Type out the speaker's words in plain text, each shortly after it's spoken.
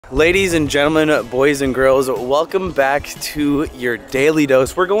Ladies and gentlemen, boys and girls, welcome back to your daily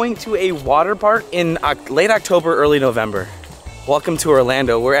dose. We're going to a water park in late October, early November. Welcome to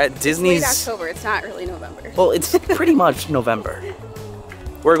Orlando. We're at Disney's... It's late October, it's not early November. Well, it's pretty much November.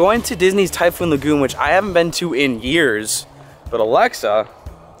 We're going to Disney's Typhoon Lagoon, which I haven't been to in years. But Alexa...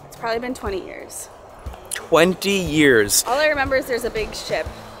 It's probably been 20 years. 20 years. All I remember is there's a big ship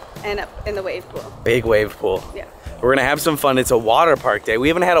and in the wave pool. Big wave pool. Yeah. We're gonna have some fun. It's a water park day. We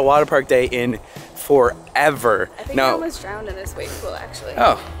haven't had a water park day in forever. I think I almost drowned in this wave pool, actually.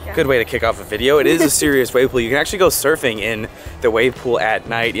 Oh, yeah. Good way to kick off a video. It is a serious wave pool. You can actually go surfing in the wave pool at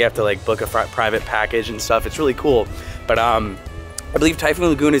night. You have to like book a private package and stuff. It's really cool. But I believe Typhoon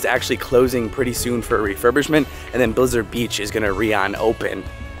Lagoon is actually closing pretty soon for a refurbishment, and then Blizzard Beach is gonna reopen.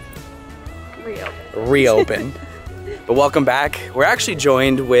 But welcome back. We're actually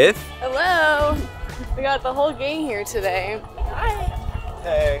joined with... Hello. We got the whole gang here today. Hi.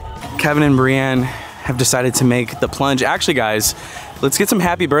 Hey. Kevin and Brienne have decided to make the plunge. Actually, guys, let's get some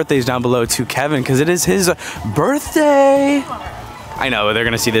happy birthdays down below to Kevin because it is his birthday. I know, they're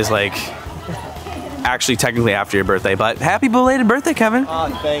gonna see this like actually technically after your birthday, but happy belated birthday, Kevin. Oh,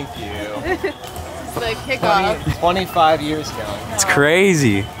 thank you. It's the kickoff. 25 years ago. It's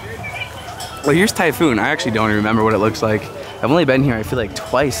crazy. Well, here's Typhoon. I actually don't even remember what it looks like. I've only been here, I feel like,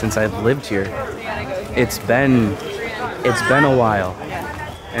 twice since I've lived here. It's been a while.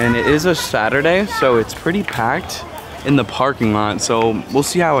 And it is a Saturday, so it's pretty packed in the parking lot. So we'll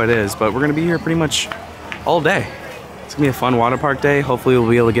see how it is, but we're gonna be here pretty much all day. It's gonna be a fun water park day. Hopefully we'll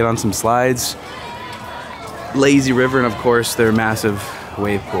be able to get on some slides. Lazy River, and of course their massive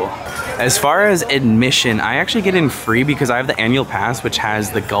wave pool. As far as admission, I actually get in free because I have the annual pass, which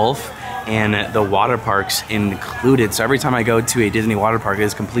has the golf and the water parks included. So every time I go to a Disney water park, it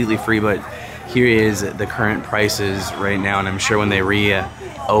is completely free, but here is the current prices right now, and I'm sure when they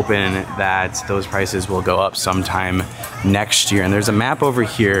reopen that those prices will go up sometime next year. And there's a map over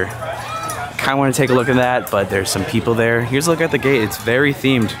here. Kind of want to take a look at that, but there's some people there. Here's a look at the gate. It's very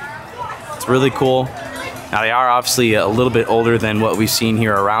themed. It's really cool. Now they are obviously a little bit older than what we've seen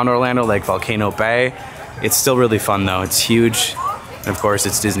here around Orlando, like Volcano Bay. It's still really fun though. It's huge. And of course,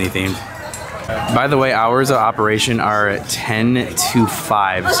 it's Disney themed. By the way, hours of operation are 10 to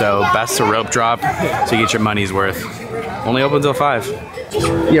 5, so best to rope drop so you get your money's worth. Only open until 5.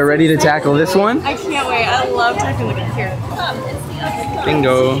 You ready to tackle this one? I can't wait. I love tackling the here.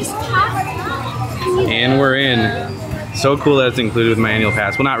 Bingo. And we're in. So cool that it's included with my annual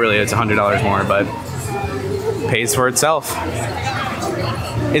pass. Well, not really. It's $100 more, but pays for itself.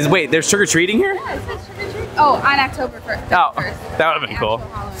 Wait, there's trick-or-treating here? Oh, on October 1st. Oh, that would have been cool.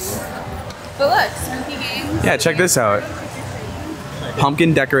 But look, spooky games. Yeah, check this out.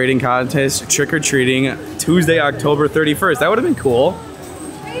 Pumpkin decorating contest, trick-or-treating, Tuesday, October 31st. That would have been cool.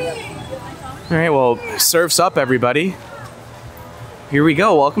 All right, well, surf's up, everybody. Here we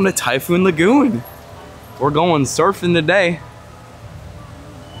go. Welcome to Typhoon Lagoon. We're going surfing today.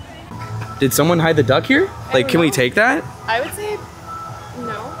 Did someone hide the duck here? Like, can we take that? I would say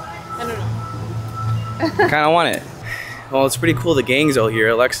no. I don't know. Kind of want it. Well, it's pretty cool. The gang's all here.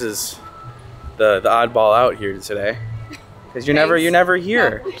 Alexa's the oddball out here today, because you're never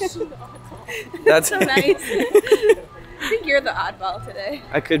here. No. That's so nice. I think you're the oddball today.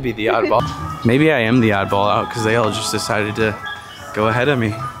 I could be the oddball. Maybe I am the oddball out because they all just decided to go ahead of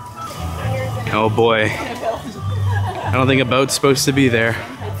me. Oh boy. I don't think a boat's supposed to be there.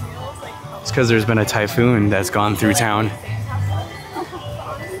 It's because there's been a typhoon that's gone through town.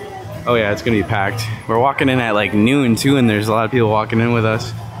 Oh yeah, it's gonna be packed. We're walking in at like noon too, and there's a lot of people walking in with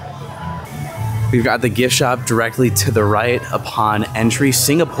us. We've got the gift shop directly to the right upon entry.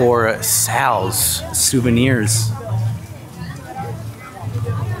 Singapore Sal's Souvenirs.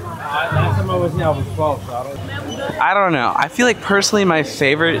 I don't know. I feel like personally my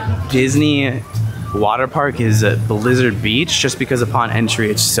favorite Disney water park is Blizzard Beach, just because upon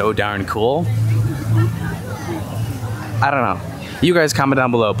entry it's so darn cool. I don't know. You guys comment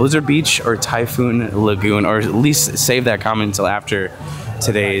down below, Blizzard Beach or Typhoon Lagoon, or at least save that comment until after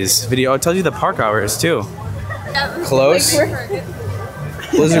today's video. I'll tell you the park hours too. Close.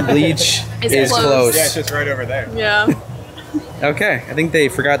 Blizzard Beach is close. Yeah, it's just right over there. Yeah. Okay, I think they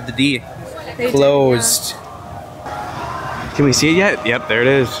forgot the D. Closed. Can we see it yet? Yep, there it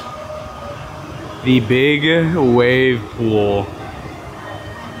is. The big wave pool.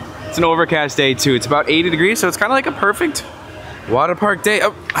 It's an overcast day too. It's about 80 degrees, so it's kind of like a perfect water park day.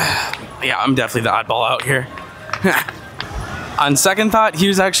 Oh, yeah, I'm definitely the oddball out here. On second thought,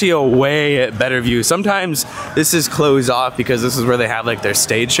 here's actually a way better view. Sometimes this is closed off because this is where they have like their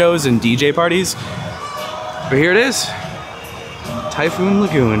stage shows and DJ parties. But here it is. Typhoon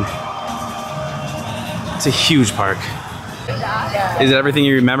Lagoon. It's a huge park. Is it everything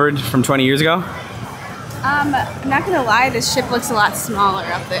you remembered from 20 years ago? I'm not gonna lie, this ship looks a lot smaller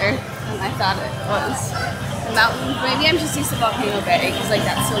up there than I thought it was. The mountains, maybe I'm just used to Volcano Bay because like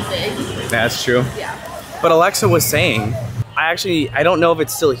that's so big. That's true. Yeah. But Alexa was saying, I don't know if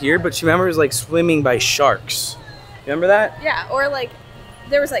it's still here, but she remembers like swimming by sharks. Remember that? Yeah, or like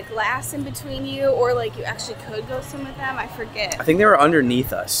there was like glass in between you, or like you actually could go swim with them. I forget. I think they were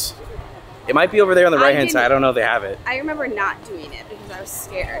underneath us. It might be over there on the right hand side. I don't know if they have it. I remember not doing it because I was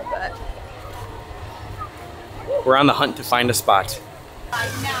scared, but we're on the hunt to find a spot.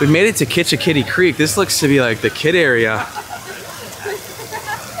 We made it to Kitty Creek. This looks to be like the kid area.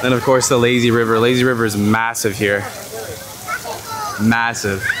 Then of course the Lazy River. Lazy River is massive here.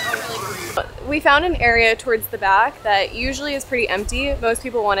 Massive. We found an area towards the back that usually is pretty empty. Most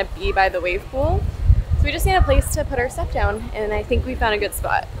people want to be by the wave pool. So we just need a place to put our stuff down, and I think we found a good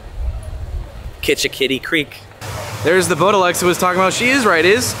spot. Kitty Creek. There's the boat Alexa was talking about. She is right,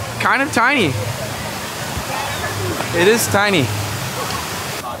 it is kind of tiny. It is tiny.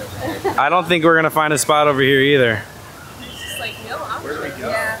 I don't think we're gonna find a spot over here either. Just like no option. Where do we go?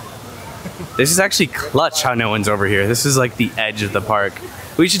 Yeah. This is actually clutch how no one's over here. This is like the edge of the park.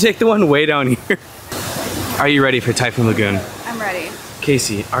 We should take the one way down here. Are you ready for Typhoon Lagoon? I'm ready.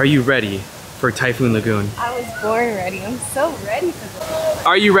 Casey, are you ready for Typhoon Lagoon? I was born ready. I'm so ready for this.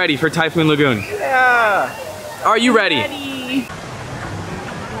 Are you ready for Typhoon Lagoon? Yeah. Are you ready? Ready.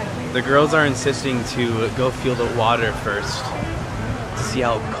 The girls are insisting to go feel the water first to see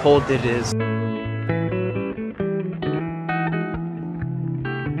how cold it is.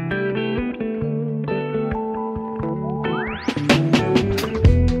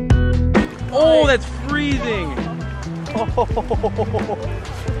 Oh, that's freezing!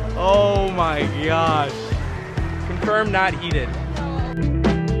 Oh my gosh. Confirmed not heated.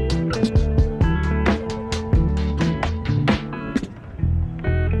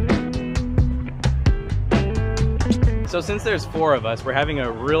 So since there's 4 of us, we're having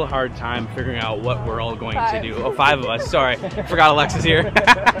a real hard time figuring out what we're all going to do. Oh, 5 of us, sorry. Forgot Alexa's here.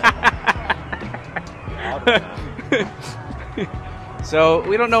 So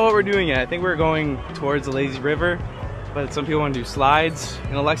we don't know what we're doing yet. I think we're going towards the Lazy River, but some people want to do slides,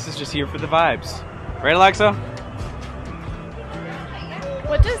 and Alexa's just here for the vibes. Right, Alexa?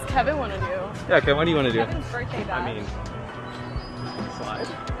 What does Kevin want to do? Yeah, okay, what do you want to do? Kevin's birthday bash. I mean, slide.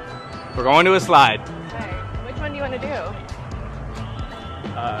 We're going to a slide. Okay. Which one do you want to do?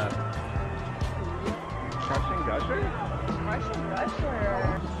 Crushing Gusher? Russian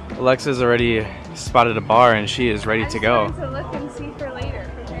Gusher. Alexa's already spotted a bar and she is ready to go. I'm trying to look and see for later.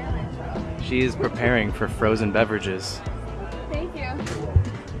 Prepare myself. She is preparing for frozen beverages. Thank you.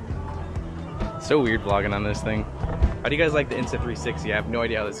 So weird vlogging on this thing. How do you guys like the Insta360? I have no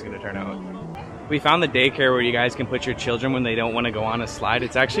idea how this is going to turn out. We found the daycare where you guys can put your children when they don't want to go on a slide.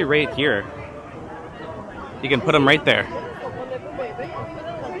 It's actually right here. You can put them right there.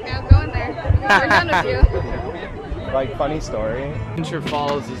 Yeah, I'm going there. We're done with you. Like, funny story. Adventure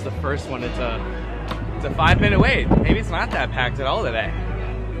Falls is the first one. It's a 5-minute wait. Maybe it's not that packed at all today.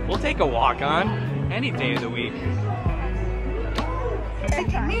 We'll take a walk on any day of the week.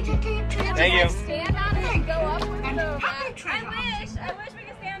 Thank you. Stand on it and go up with the I wish we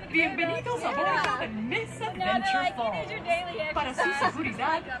could stand together. Bienvenidos a bordo de Miss Adventure Falls. Para su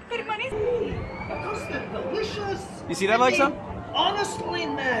seguridad, permanezcan. Delicious. You see that, Alexa? Honestly,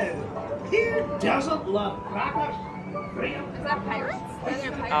 no. Who doesn't love crackers? Is that pirates? Are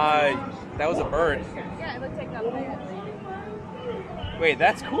there pirates? That was a bird. Yeah, it looks like a pirate. Wait,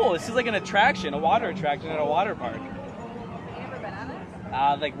 that's cool. This is like an attraction, a water attraction at a water park. You never been on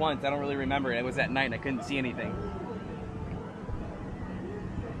it? Like once. I don't really remember. It was at night and I couldn't see anything.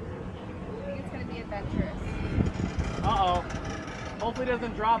 I think it's going to be adventurous. Uh-oh. Hopefully it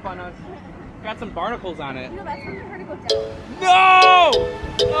doesn't drop on us. Got some barnacles on it. No, that's something to go down. No!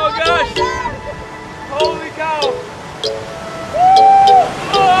 Oh gosh! Holy cow! Woo!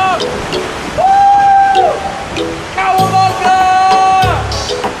 Oh! Woo! Cowabunga!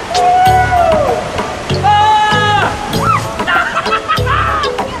 Woo! Ah!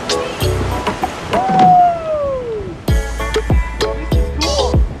 This is cool.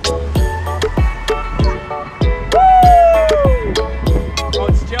 Oh,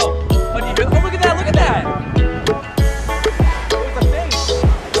 it's chill. Oh, do you hear? Oh, look at that! Look at that! There's a face.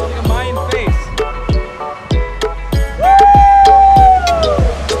 It's like a Mayan face. Woo!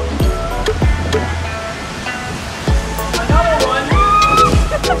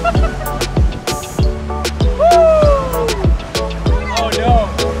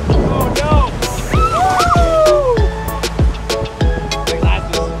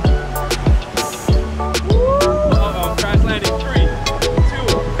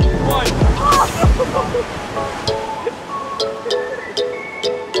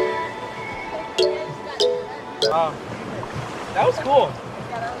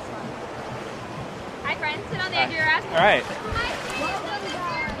 friend. Sit on the edge of your ass. All right.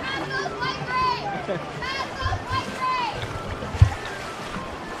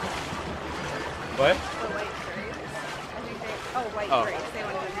 What? White grapes. They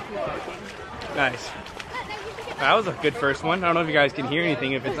wanted to keep working. Nice. That was a good first one. I don't know if you guys can hear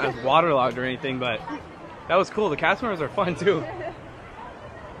anything, if it's not waterlogged or anything, but that was cool. The cast members are fun too.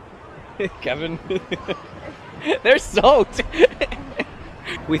 Kevin. They're soaked.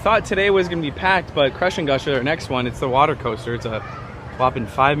 We thought today was going to be packed, but Crush and Gush are our next one. It's the water coaster. It's a whopping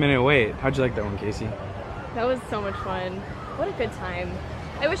 5-minute wait. How'd you like that one, Casey? That was so much fun. What a good time.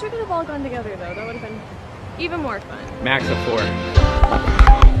 I wish we could have all gone together though. That would have been even more fun. Max of 4.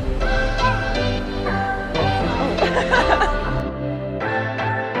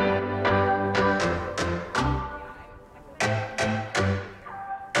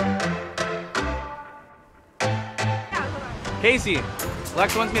 Casey,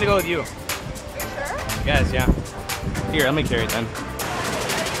 Lex wants me to go with you. Are you sure? Yes, yeah. Here, let me carry it then.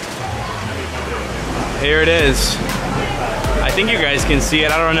 Here it is. I think you guys can see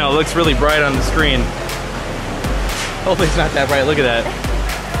it. I don't know. It looks really bright on the screen. Hopefully it's not that bright. Look at that.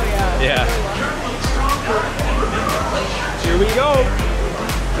 Oh, yeah. Yeah. Here we go.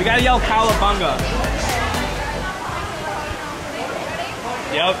 We gotta yell Cowabunga.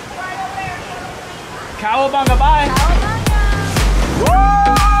 Yep. Cowabunga, bye. Woo!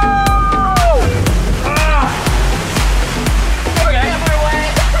 Ah! Okay.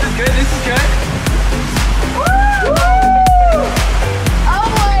 This is good. This is good. Woo! Oh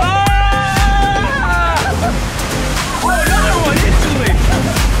boy! Ah! Oh, another one instantly.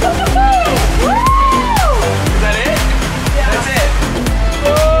 Woo! Is that it? Yeah. That's it.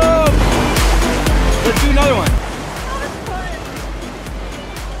 Oh! Let's do another one.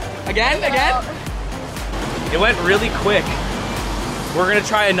 Again? Again? It went really quick. We're gonna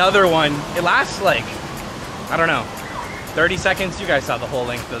try another one. It lasts like, I don't know, 30 seconds. You guys saw the whole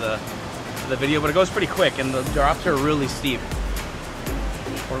length of the video, but it goes pretty quick and the drops are really steep.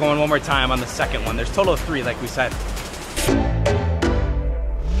 We're going one more time on the second one. There's a total of 3, like we said.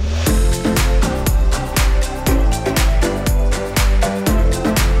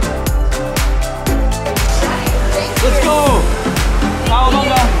 Let's go!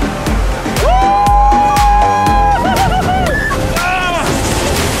 Cowabunga!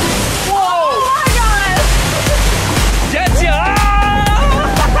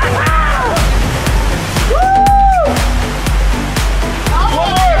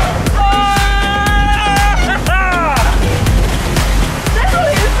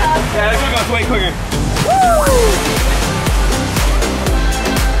 Way quicker. Woo!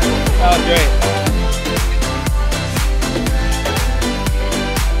 That was great.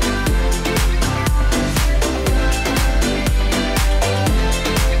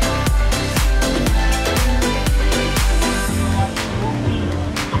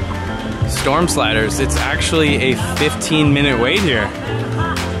 Storm sliders. It's actually a 15-minute wait here.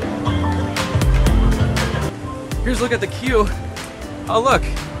 Here's a look at the queue. Oh look.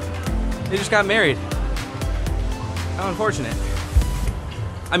 They just got married. How unfortunate.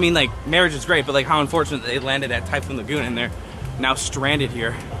 I mean, like, marriage is great, but like how unfortunate they landed at Typhoon Lagoon and they're now stranded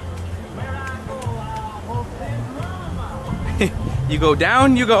here. You go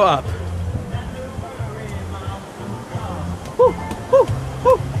down, you go up. Woo, woo,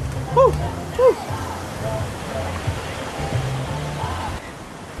 woo, woo, woo.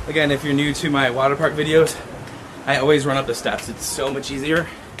 Again, if you're new to my water park videos, I always run up the steps. It's so much easier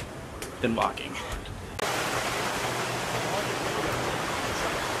than walking.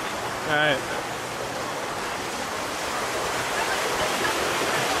 All right.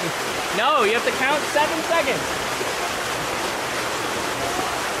 No, you have to count 7 seconds.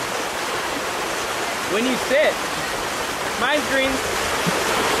 When you sit. Mine's green.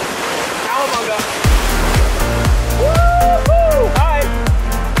 Cowabunga. Woo-hoo! All right.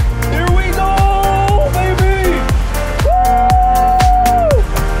 Here we go, baby. Woo!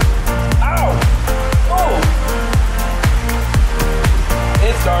 Ow! Oh!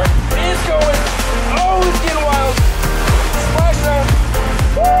 It's dark. It's going. Oh, it's getting wild. Splash down.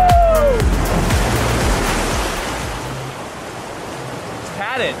 Woo! It's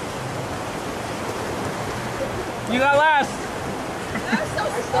padded. You got last.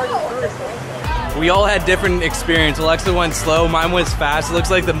 We all had different experience. Alexa went slow, mine was fast. It looks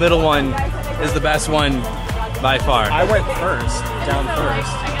like the middle one is the best one by far. I went first, down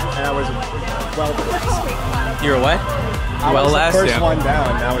first, and I was well last. You were what? I well was last, the first yeah. one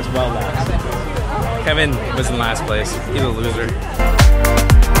down, and I was well last. Kevin was in last place. He's a loser.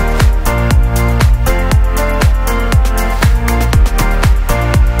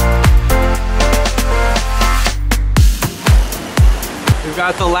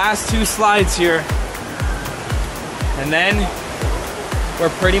 got the last 2 slides here. And then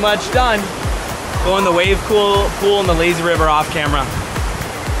we're pretty much done. Go in the wave pool and the lazy river off camera.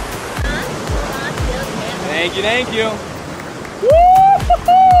 Thank you, thank you.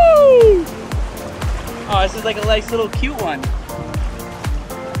 Woo-hoo-hoo! Oh, this is like a nice little cute one.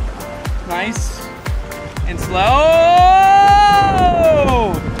 Nice and slow.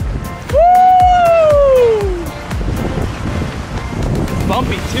 Woo!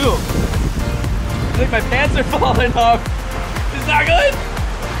 Bumpy too. I think my pants are falling off. Is that good?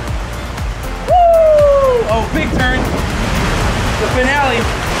 Woo! Oh, big turn. The finale.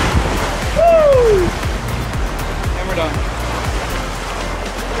 Woo! And we're done.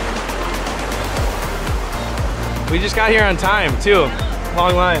 We just got here on time too.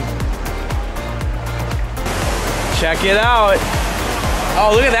 Long line. Check it out.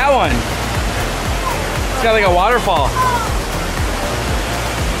 Oh, look at that one. It's got like a waterfall.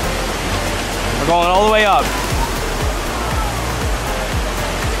 We're going all the way up.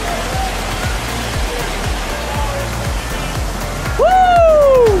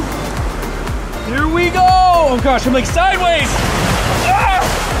 Woo! Here we go. Oh gosh, I'm like sideways. Ah!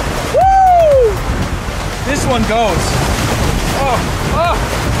 Woo! This one goes. Oh, oh,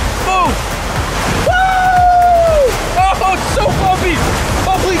 boom. Woo! Oh, it's so bumpy.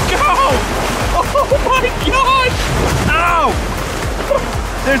 Holy cow. Oh my gosh. Ow.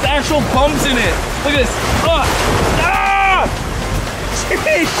 There's actual bumps in it. Look at this. Ah!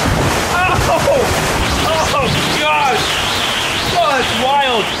 Jeez. Oh! Oh gosh. Oh, it's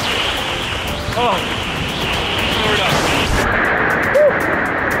wild. Oh. We're done.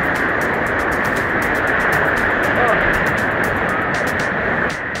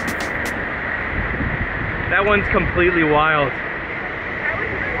 That one's completely wild. That was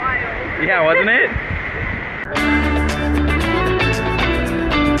wild. Yeah, wasn't it?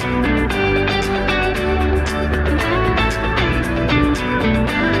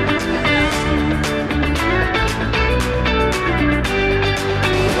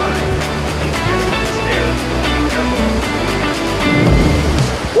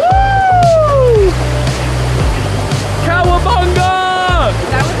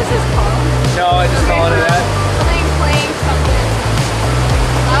 No, I just called it that. Playing something.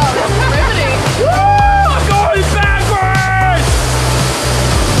 Wow, this is riveting. Woo! I'm going backwards!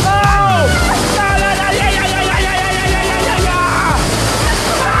 Oh!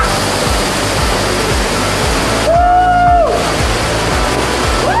 Woo!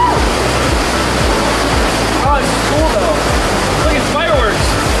 Woo! Oh, it's cool though. Look, it's fireworks.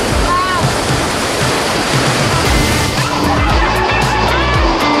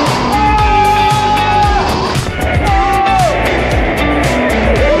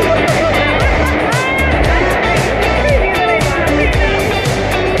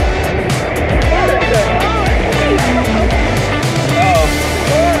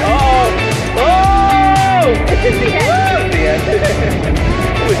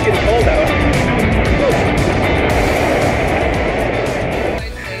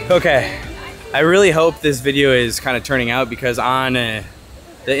 Okay, I really hope this video is kind of turning out because on the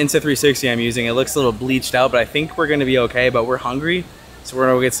Insta360 I'm using, it looks a little bleached out, but I think we're gonna be okay, but we're hungry, so we're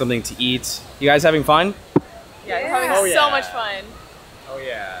gonna go get something to eat. You guys having fun? Yeah, we're having so much fun. Oh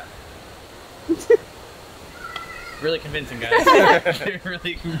yeah. Really convincing, guys.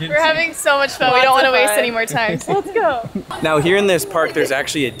 Really convincing. We're having so much fun. We don't want to waste any more time. So let's go. Now here in this park, there's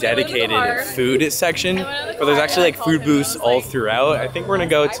actually a dedicated food section, but there's actually like food booths all throughout. I think we're gonna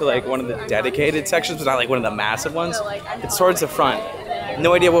go to like one of the dedicated sections, but not like one of the massive ones. It's towards the front.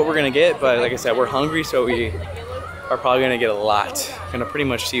 No idea what we're gonna get, but like I said, we're hungry, so we are probably gonna get a lot. Gonna pretty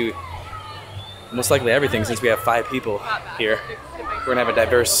much see most likely everything since we have 5 people here. We're gonna have a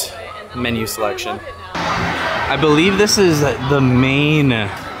diverse menu selection. I believe this is the main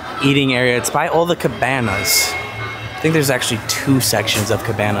eating area. It's by all the cabanas. I think there's actually 2 sections of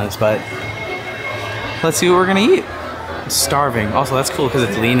cabanas, but let's see what we're gonna eat. I'm starving. Also, that's cool because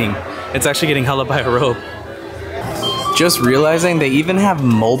it's leaning. It's actually getting held up by a rope. Just realizing they even have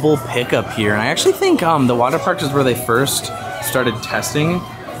mobile pickup here. And I actually think the water park is where they first started testing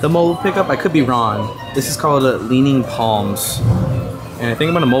the mobile pickup. I could be wrong. This is called Leaning Palms. And I think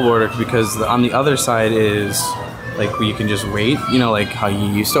I'm gonna mobile order because on the other side is like where you can just wait, you know, like how you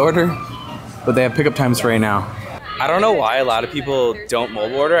used to order. But they have pickup times right now. I don't know why a lot of people don't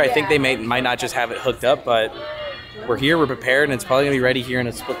mobile order. I think they might not just have it hooked up, but we're here, we're prepared, and it's probably gonna be ready here in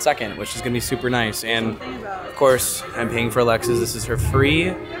a split second, which is gonna be super nice. And of course, I'm paying for Alexis. This is her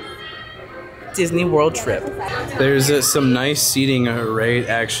free Disney World trip. There's some nice seating right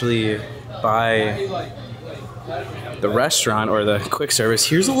actually by the restaurant or the quick service.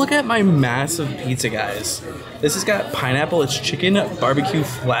 Here's a look at my massive pizza, guys. This has got pineapple, it's chicken barbecue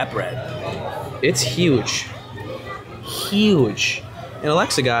flatbread. It's huge. Huge. And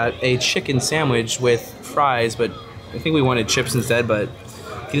Alexa got a chicken sandwich with fries, but I think we wanted chips instead, but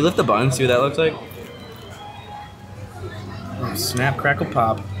can you lift the bun, see what that looks like? Oh, snap, crackle,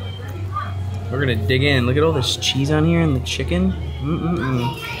 pop. We're gonna dig in. Look at all this cheese on here and the chicken.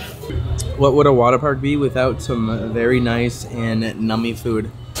 What would a water park be without some very nice and nummy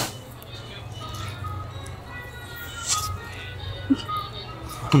food?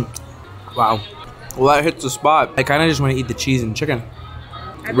 Wow. Well, that hits the spot. I kind of just want to eat the cheese and chicken.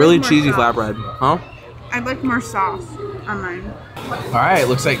 Really cheesy flatbread. Huh? I'd like more sauce on mine. All right,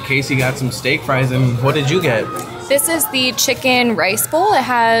 looks like Casey got some steak fries, and what did you get? This is the chicken rice bowl. It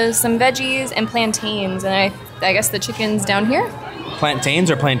has some veggies and plantains, and I guess the chicken's down here. Plantains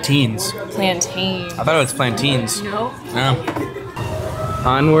or plantains? Plantains. I thought it was plantains. No. Oh.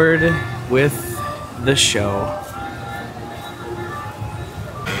 Onward with the show.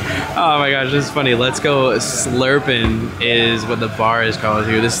 Oh my gosh, this is funny. Let's Go Slurpin' is what the bar is called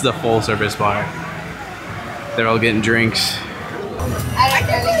here. This is the full service bar. They're all getting drinks.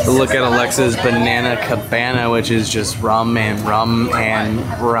 Look at Alexa's banana cabana, which is just rum and rum and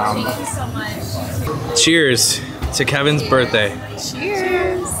rum. Thank you so much. Cheers to Kevin's birthday.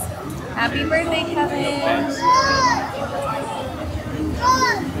 Cheers. Happy birthday, Kevin.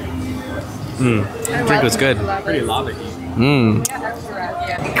 Drink was good. Pretty lava heat.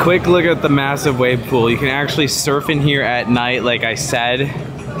 Quick look at the massive wave pool. You can actually surf in here at night, like I said.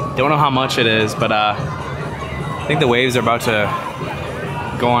 Don't know how much it is, but I think the waves are about to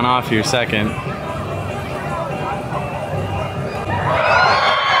go on off here second.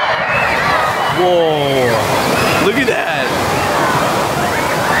 Whoa! Look at that!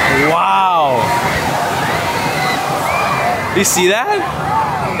 Wow! Do you see that?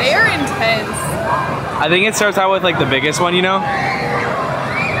 They're intense. I think it starts out with like the biggest one, you know?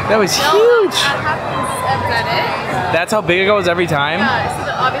 That was huge! That happens, is that it? That's how big it goes every time? Yeah,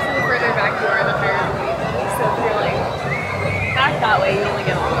 so obviously the further back you are, the higher the wave is. So if you're like back that way, you only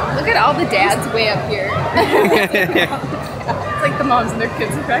get a little. Look at all the dads way up here. It's like the moms and their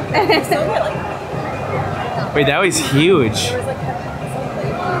kids are back there. So we're like, Wait, that was huge.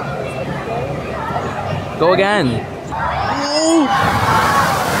 Go again.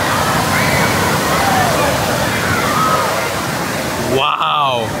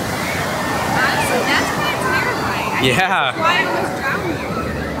 Wow. Honestly, that's kind of terrifying. Yeah. That's why I almost drowned here.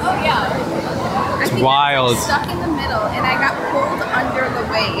 Oh yeah. It's wild. I was stuck in the middle and I got pulled under the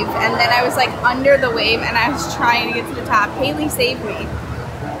wave, and then I was like under the wave and I was trying to get to the top. Haley saved me.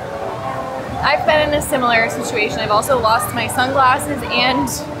 I've been in a similar situation. I've also lost my sunglasses and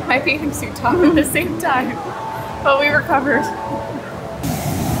my bathing suit top at the same time, but we recovered.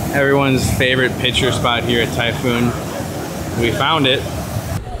 Everyone's favorite picture spot here at Typhoon. We found it.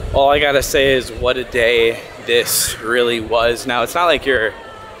 All I gotta say is what a day this really was. Now, it's not like you're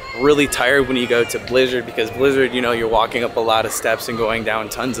really tired when you go to Blizzard, because Blizzard, you know, you're walking up a lot of steps and going down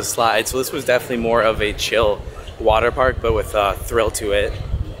tons of slides. So this was definitely more of a chill water park, but with a thrill to it.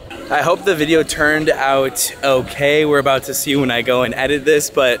 I hope the video turned out okay. We're about to see when I go and edit this,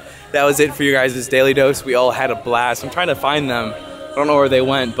 but that was it for you guys' daily dose. We all had a blast. I'm trying to find them. I don't know where they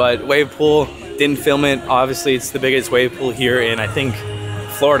went, but wave pool, didn't film it. Obviously, it's the biggest wave pool here in, I think,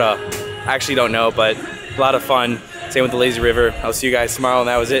 Florida. I actually don't know, but a lot of fun. Same with the lazy river. I'll see you guys tomorrow, and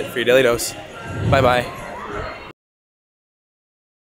that was it for your daily dose. Bye-bye.